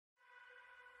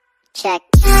Check.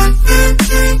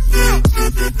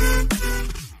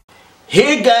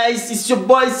 Hey guys, it's your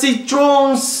boy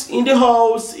Citrons in the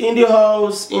house, in the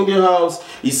house, in the house.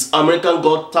 It's American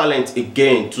Got Talent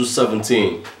again,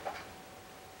 2017.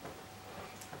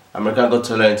 American Got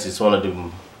Talent is one of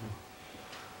them,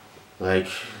 like,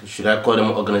 should I call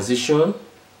them organization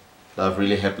that have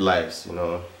really helped lives, you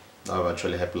know, that have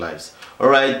actually helped lives.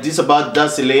 Alright, this is about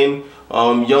Darci, Lynne,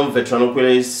 young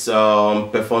ventriloquist,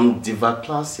 performed Diva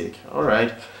classic.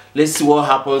 Alright, let's see what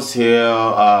happens here.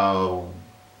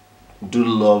 Do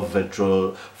love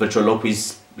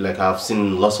ventriloquists, like I've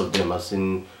seen lots of them, I've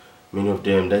seen many of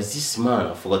them. There's this man,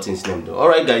 I've forgotten his name though.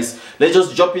 Alright guys, let's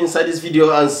just jump inside this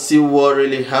video and see what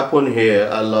really happened here.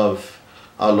 I love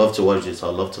to watch this. I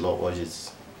love to watch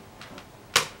this.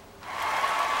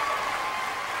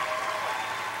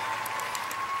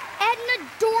 Edna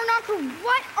Doorknocker,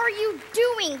 what are you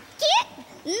doing? Get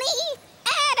me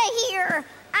out of here!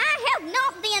 I have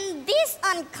not been this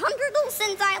uncomfortable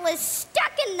since I was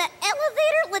stuck in the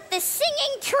elevator with the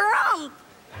singing Trump.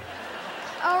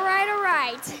 All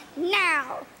right.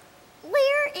 Now,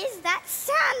 where is that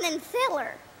Simon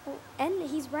feller? Oh, Edna,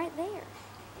 he's right there.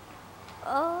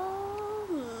 Oh,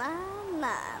 my.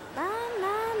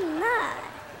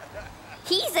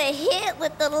 He's a hit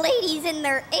with the ladies in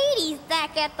their 80s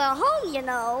back at the home, you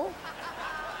know.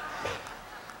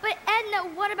 But Edna,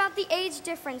 what about the age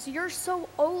difference? You're so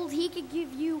old, he could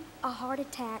give you a heart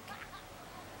attack.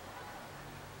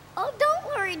 Oh, don't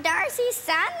worry, Darci.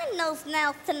 Simon knows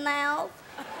mouth to mouth.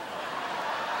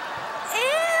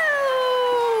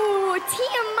 Ew,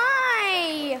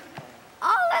 TMI.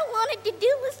 All I wanted to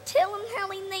do was tell him how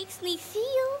he makes me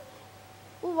feel.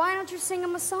 Well, why don't you sing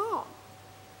him a song?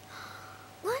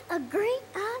 What a great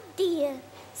idea.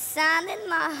 Simon,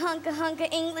 my hunka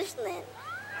Englishman.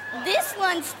 This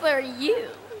one's for you.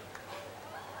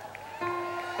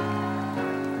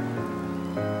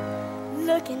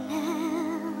 Looking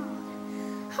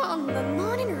out on the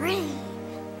morning rain,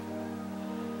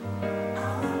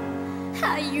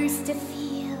 I used to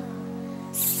feel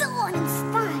so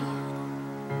uninspired.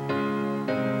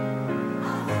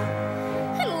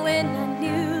 And when I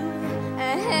knew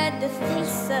I had to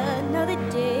face another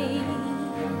day,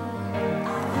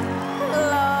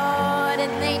 Lord,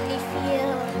 it made me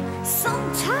feel so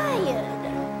tired.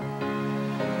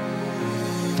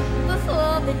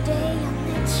 Before the day I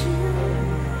met you,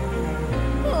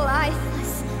 life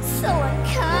was so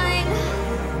unkind,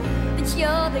 but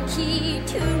you're the key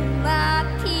to my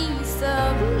peace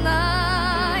of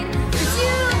mind. 'Cause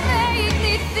you make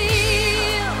me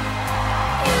feel,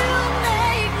 you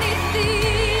make me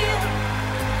feel,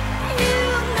 you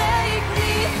make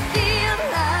me feel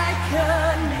like a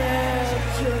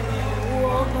natural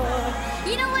woman.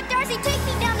 You know what, Darci? Take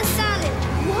me down to Simon.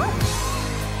 What?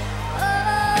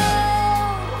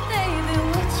 Oh, baby,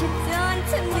 what you done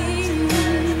to me?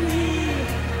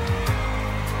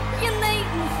 You make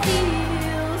me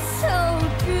feel so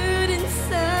good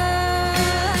inside.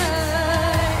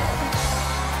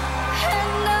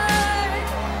 And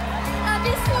I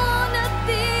just wanna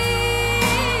be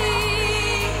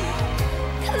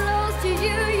close to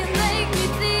you. You make me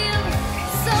feel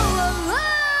so alive.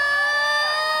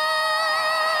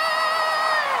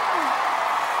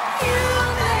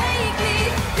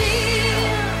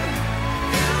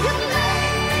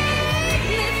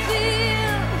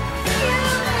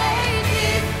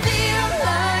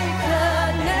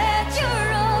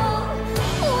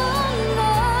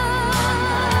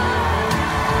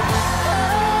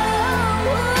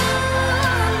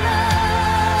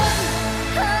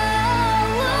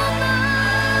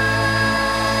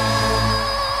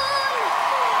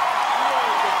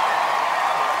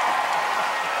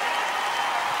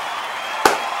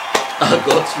 I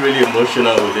got really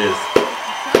emotional with this.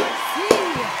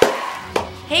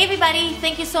 Hey everybody,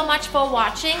 thank you so much for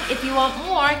watching. If you want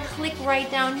more, click right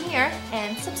down here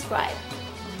and subscribe.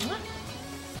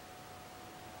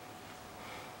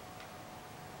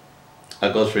 I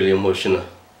got really emotional.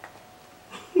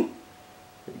 You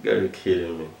gotta be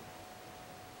kidding me.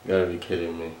 You gotta be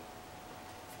kidding me.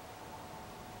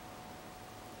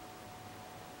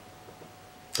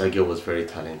 That girl was very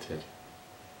talented.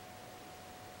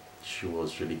 She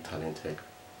was really talented.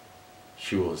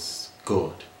 She was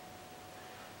good.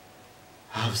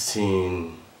 I've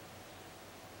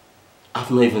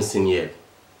not even seen yet.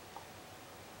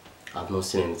 I've not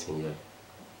seen anything yet.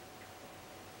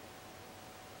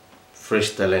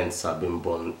 Fresh talents have been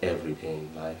born every day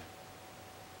in life.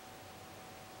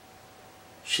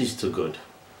 She's too good.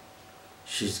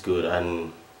 She's good,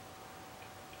 and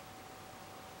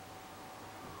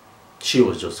she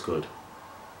was just good.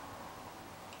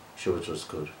 She was just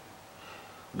good.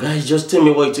 Guys, just tell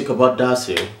me what you think about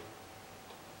Darci.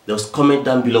 Just comment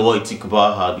down below what you think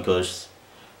about her, because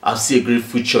I see a great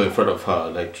future in front of her.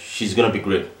 Like, she's gonna be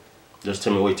great. Just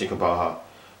tell me what you think about her.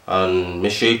 And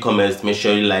make sure you comment, make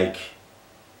sure you like,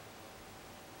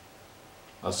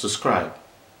 and subscribe.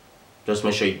 Just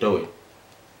make sure you do it.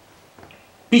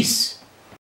 Peace.